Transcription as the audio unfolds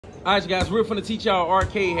All right, you guys, we're finna teach y'all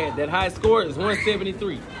arcade hat. That high score is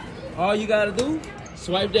 173. All you gotta do,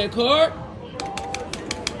 swipe that card,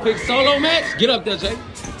 pick solo match. Get up there, Jay.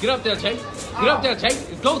 Get up there, Jay. Get up there, Jay.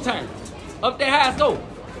 It's go time. Up that high score.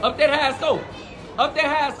 Up that high score. Up that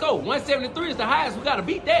high score. 173 is the highest. We gotta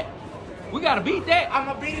beat that. We gotta beat that. I'm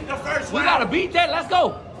gonna beat it the first round. We gotta beat that. Let's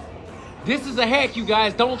go. This is a hack, you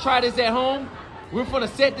guys. Don't try this at home. We're finna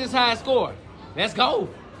set this high score. Let's go.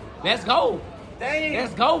 Let's go. Dang.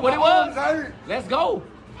 Let's go. What it was? Let's go.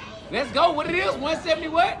 Let's go. What it is? 170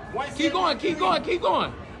 what? 173. Keep going. Keep going. Keep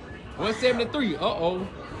going. 173. Uh-oh.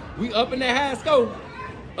 We up in that high score.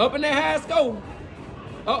 Up in that high score.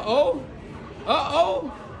 Uh-oh.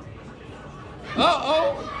 Uh-oh.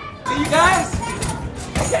 Uh-oh. See you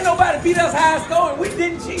guys? Can't nobody beat us high score and we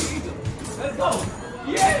didn't cheat either. Let's go.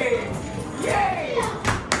 Yeah. Yeah.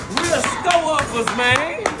 We're score uppers,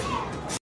 man.